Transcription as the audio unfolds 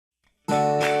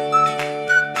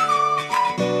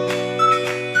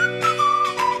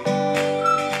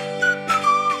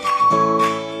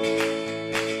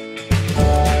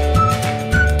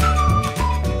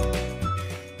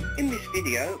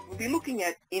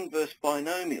inverse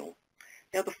binomial.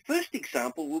 Now the first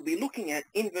example we'll be looking at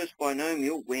inverse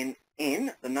binomial when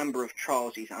n, the number of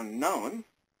trials, is unknown,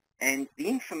 and the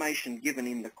information given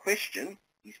in the question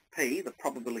is p, the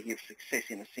probability of success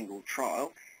in a single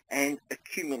trial, and a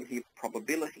cumulative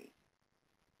probability.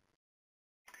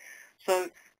 So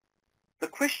the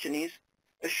question is,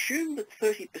 assume that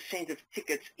 30% of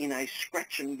tickets in a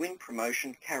scratch and win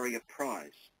promotion carry a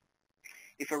prize.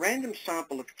 If a random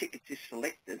sample of tickets is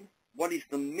selected, what is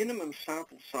the minimum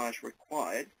sample size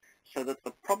required so that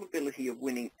the probability of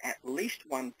winning at least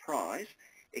one prize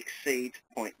exceeds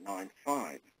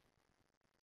 0.95?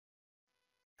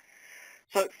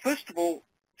 So first of all,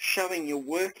 showing your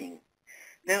working.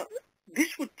 Now,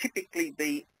 this would typically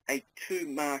be a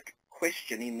 2-mark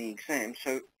question in the exam.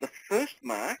 So the first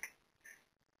mark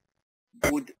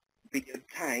would be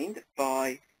obtained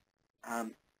by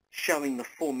showing the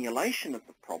formulation of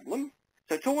the problem.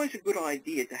 So it's always a good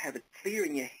idea to have it clear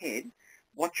in your head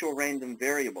what your random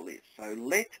variable is. So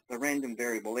let the random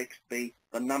variable x be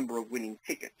the number of winning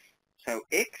tickets. So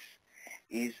x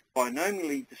is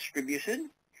binomially distributed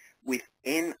with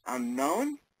n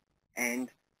unknown and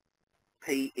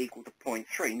p equal to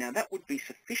 0.3. Now that would be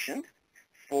sufficient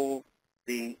for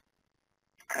the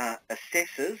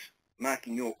assessors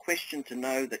marking your question to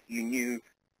know that you knew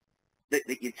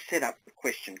that you'd set up the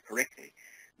question correctly.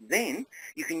 Then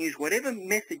you can use whatever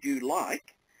method you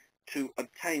like to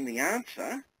obtain the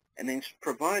answer, and then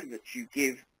provided that you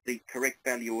give the correct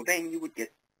value of n, you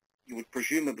would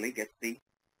presumably get the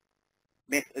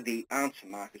answer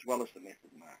mark as well as the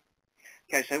method mark.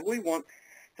 Okay, so we want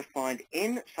to find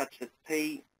n such that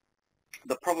p,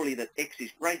 the probability that x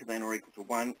is greater than or equal to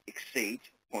 1, exceeds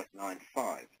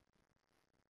 0.95.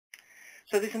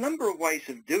 So there's a number of ways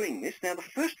of doing this. Now the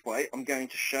first way I'm going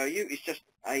to show you is just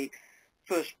a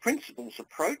first principles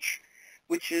approach,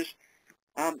 which is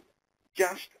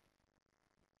just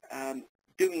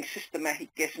doing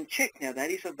systematic guess and check. Now that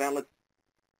is a valid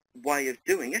way of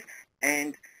doing it,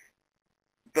 and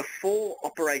before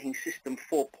operating system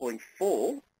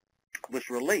 4.4 was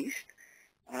released,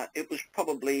 it was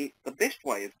probably the best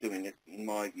way of doing it in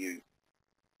my view.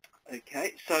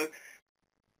 Okay, so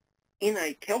in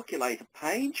a calculator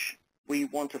page, we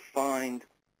want to find,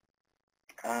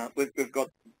 we've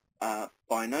got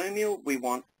binomial, we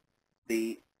want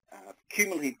the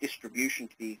cumulative distribution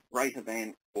to be greater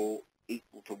than or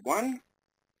equal to 1,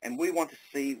 and we want to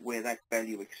see where that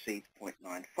value exceeds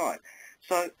 0.95.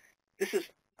 So this is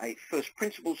a first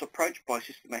principles approach by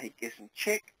systematic guess and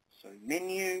check. So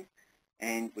menu,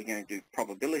 and we're going to do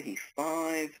probability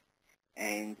 5,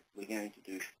 and we're going to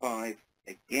do 5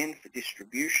 again for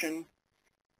distribution,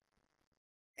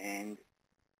 and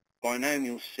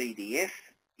binomial CDF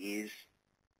is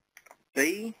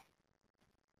B.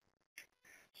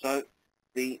 So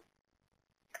the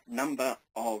number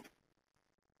of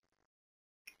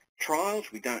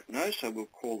trials we don't know, so we'll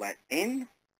call that N,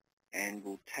 and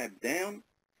we'll tab down.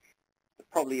 The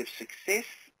probability of success,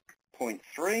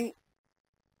 0.3.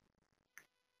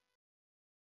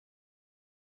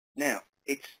 Now,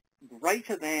 it's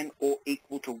greater than or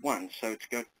equal to 1, so it's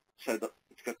got to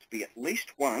be at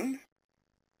least 1,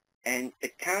 and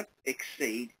it can't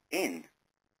exceed N.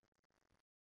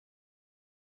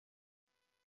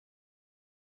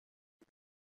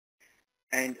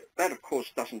 And that, of course,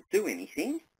 doesn't do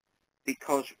anything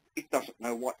because it doesn't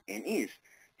know what N is.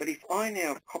 But if I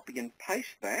now copy and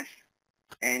paste that,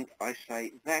 and I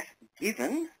say that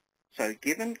given, so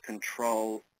given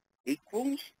control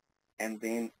equals, and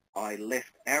then I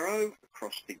left arrow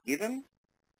across the given,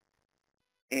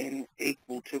 N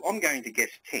equal to, I'm going to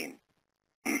guess 10.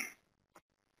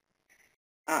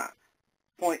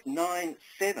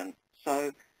 0.97.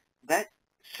 So that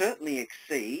certainly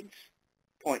exceeds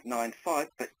 0.95,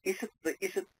 but is it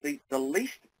the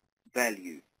least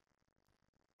value?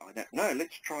 I don't know.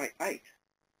 Let's try 8.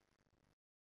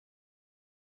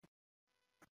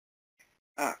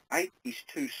 8 is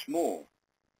too small.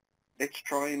 Let's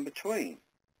try in between.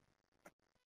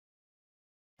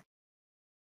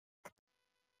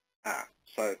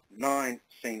 So 9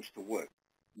 seems to work.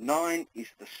 9 is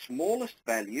the smallest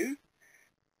value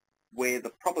where the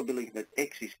probability that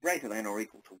x is greater than or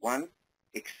equal to 1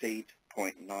 exceeds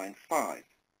 0.95.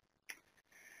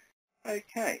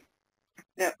 Okay.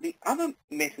 Now, the other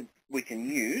method we can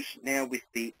use now with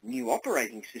the new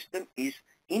operating system is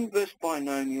inverse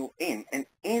binomial n, and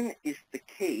n is the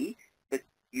key, but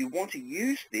you want to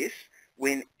use this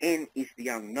when n is the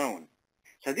unknown.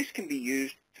 So this can be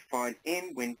used to find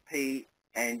n when p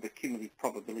and the cumulative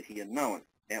probability are known.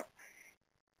 Now,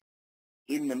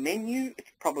 in the menu, it's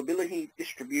probability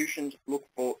distributions, look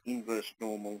for inverse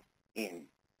normal n.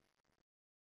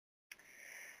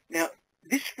 Now,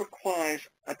 this requires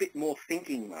a bit more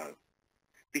thinking though,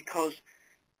 because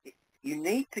you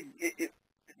need to,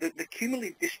 the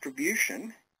cumulative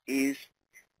distribution is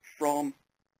from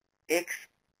x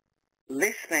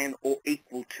less than or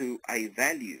equal to a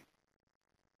value.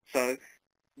 So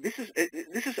this is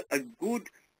a good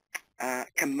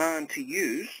command to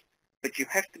use, but you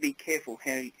have to be careful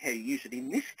how you use it.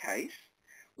 In this case,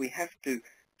 we have to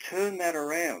turn that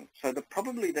around. So the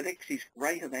probability that x is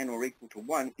greater than or equal to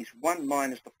 1 is 1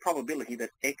 minus the probability that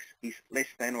x is less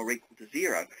than or equal to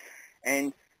 0.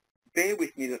 And bear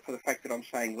with me for the fact that I'm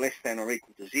saying less than or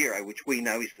equal to 0, which we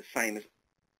know is the same as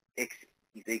x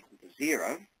is equal to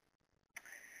 0.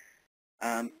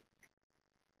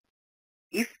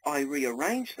 If I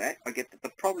rearrange that, I get that the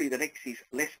probability that x is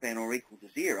less than or equal to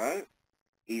 0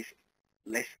 is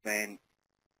less than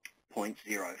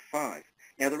 0.05.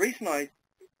 Now, the reason I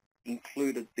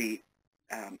included the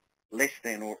less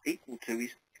than or equal to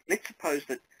is, let's suppose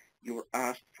that you're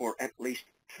asked for at least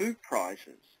 2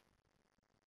 prizes.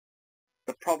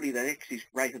 The probability that x is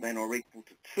greater than or equal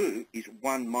to 2 is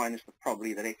 1 minus the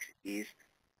probability that x is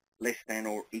less than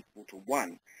or equal to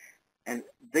 1. And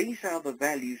these are the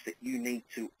values that you need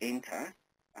to enter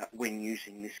when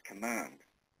using this command.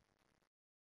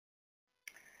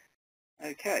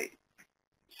 Okay,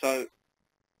 so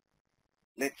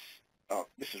let's,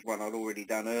 this is one I'd already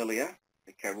done earlier.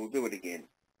 Okay, we'll do it again,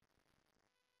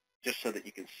 just so that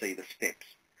you can see the steps.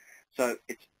 So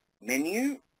it's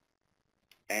menu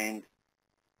and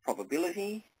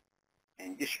probability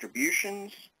and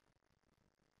distributions,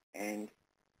 and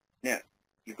now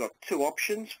you've got 2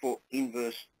 options for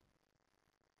inverse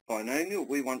binomial.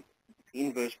 We want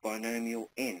inverse binomial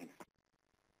n.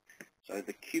 So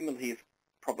the cumulative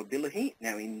probability,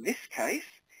 now in this case,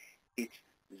 it's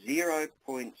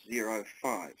 0.05.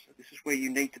 So this is where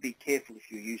you need to be careful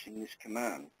if you're using this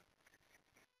command.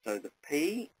 So the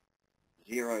p,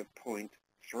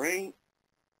 0.3,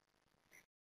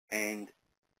 and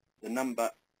the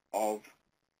number of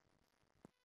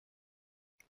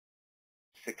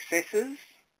successes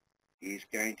is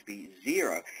going to be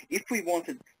 0. If we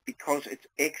wanted, because it's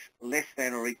x less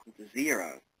than or equal to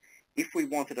 0, if we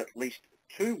wanted at least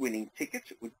 2 winning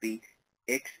tickets, it would be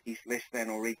x is less than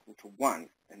or equal to 1,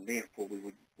 and therefore we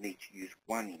would need to use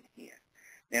 1 in here.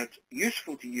 Now, it's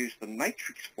useful to use the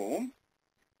matrix form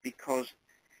because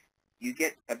you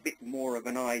get a bit more of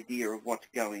an idea of what's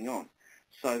going on.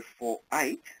 So for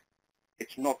 8,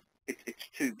 it's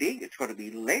too big. It's got to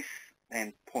be less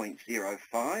than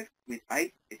 0.05. With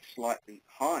 8, it's slightly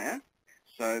higher,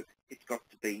 so it's got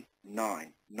to be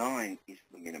 9. 9 is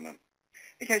the minimum.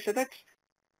 Okay, so that's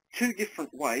 2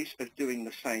 different ways of doing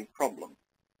the same problem.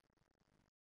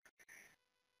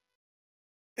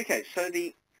 Okay, so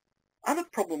the other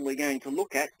problem we're going to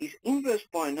look at is inverse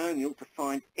binomial to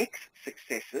find x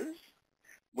successes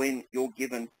when you're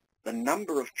given the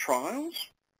number of trials,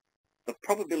 the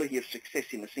probability of success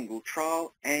in a single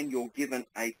trial, and you're given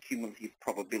a cumulative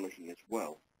probability as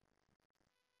well.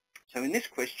 So in this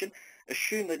question,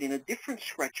 assume that in a different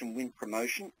scratch and win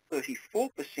promotion,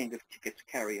 34% of tickets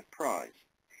carry a prize.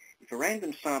 If a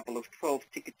random sample of 12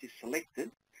 tickets is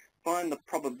selected, find the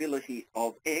probability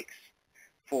of x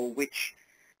for which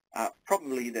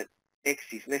probability that x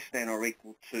is less than or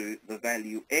equal to the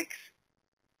value x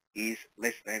is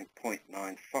less than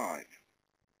 0.95.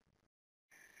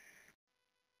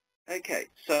 Okay,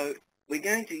 so we're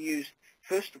going to use,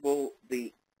 first of all,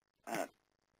 the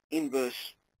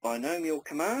inverse binomial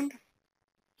command.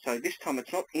 So this time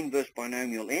it's not inverse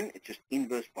binomial n, it's just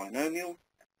inverse binomial,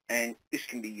 and this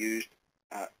can be used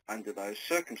under those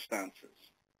circumstances.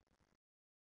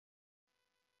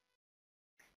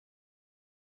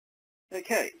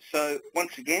 Okay, so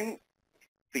once again,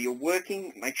 for your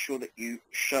working, make sure that you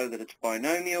show that it's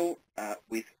binomial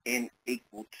with n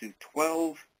equal to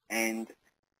 12 and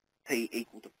p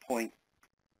equal to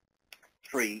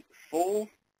 0.34.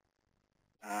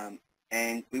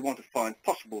 And we want to find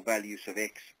possible values of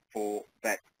x for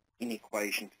that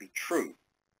inequation to be true.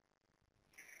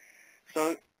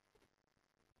 So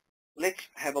let's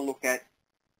have a look at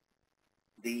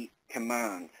the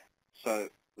command. So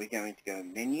we're going to go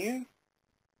menu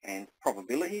and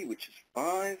probability, which is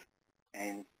 5,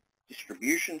 and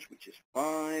distributions, which is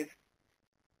 5,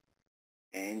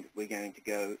 and we're going to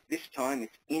go, this time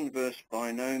it's inverse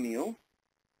binomial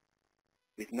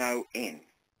with no n.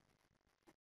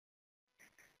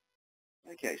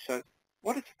 Okay, so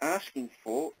what it's asking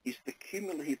for is the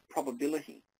cumulative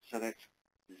probability, so that's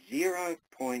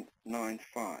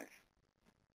 0.95.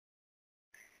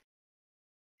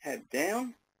 Tab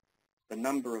down, the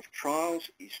number of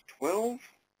trials is 12.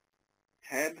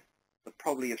 Tab, the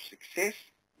probability of success,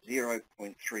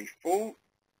 0.34.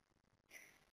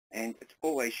 And it's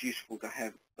always useful to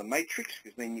have the matrix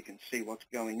because then you can see what's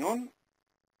going on.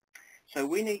 So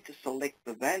we need to select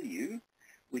the value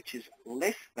which is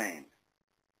less than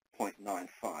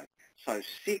 0.95. So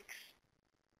 6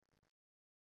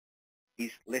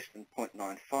 is less than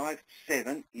 0.95,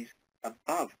 7 is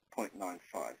above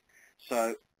 0.95.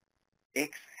 So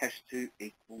x has to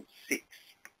equal 6.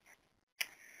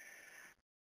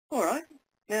 All right,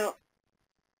 now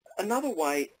another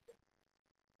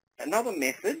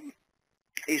method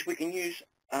is we can use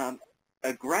a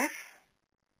graph,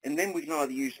 and then we can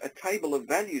either use a table of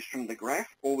values from the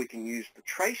graph or we can use the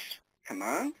trace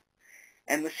command.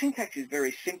 And the syntax is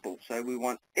very simple. So we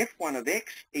want f1 of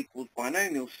x equals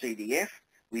binomial CDF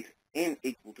with n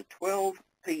equal to 12,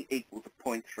 p equal to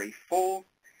 0.34,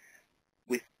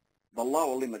 with the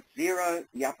lower limit 0,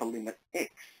 the upper limit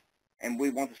x. And we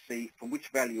want to see for which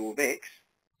value of x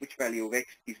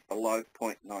is below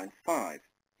 0.95.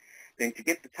 Then to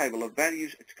get the table of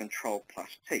values, it's Control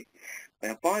plus T.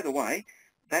 Now, by the way,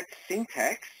 that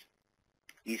syntax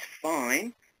is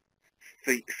fine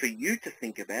for you to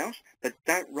think about, but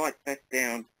don't write that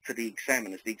down for the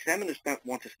examiners. The examiners don't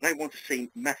want to, they want to see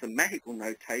mathematical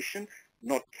notation,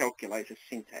 not calculator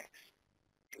syntax.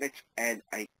 Let's add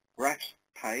a graphs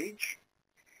page,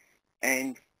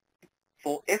 and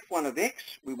for f1 of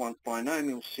x, we want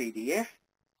binomial CDF.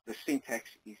 The syntax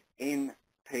is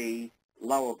NP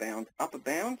lower bound, upper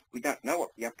bound. We don't know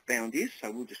what the upper bound is, so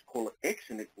we'll just call it x,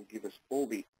 and it will give us all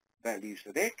the values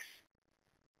of x.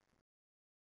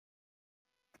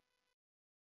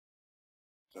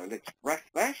 So let's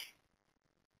graph that,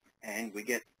 and we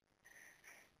get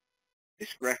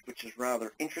this graph, which is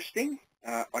rather interesting.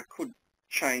 I could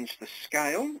change the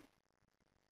scale,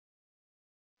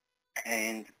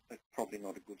 and it's probably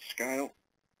not a good scale.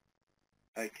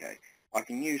 Okay, I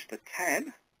can use the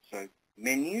tab, so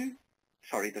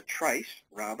the trace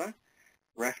rather,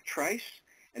 graph trace,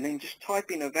 and then just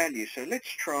type in a value. So let's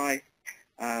try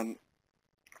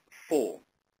 4.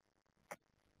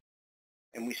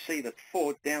 And we see that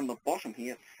 4 down the bottom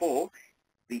here, 4,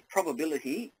 the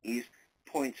probability is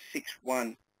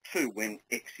 0.612 when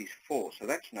x is 4, so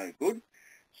that's no good.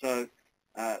 So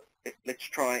let's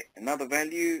try another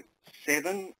value,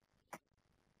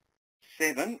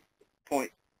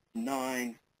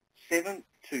 7.97,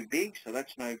 too big, so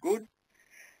that's no good.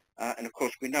 And of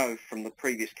course we know from the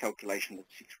previous calculation that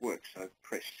 6 works, so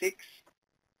press 6,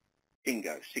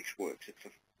 bingo, 6 works. It's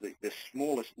the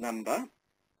smallest number,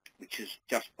 which is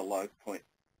just below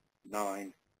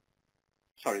 0.9,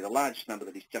 the largest number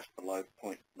that is just below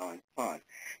 0.95.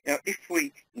 Now, if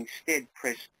we instead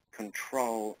press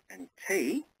Control and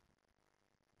T,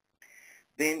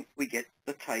 then we get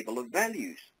the table of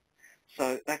values.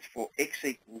 So that's for x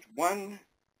equals 1,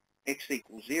 x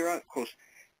equals 0. Of course,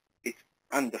 it's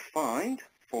undefined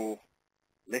for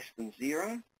less than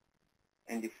 0.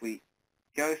 And if we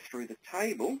go through the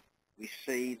table, we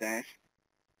see that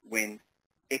when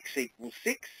x equals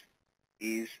 6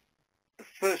 is the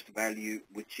first value,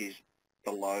 which is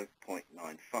below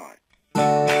 0.95.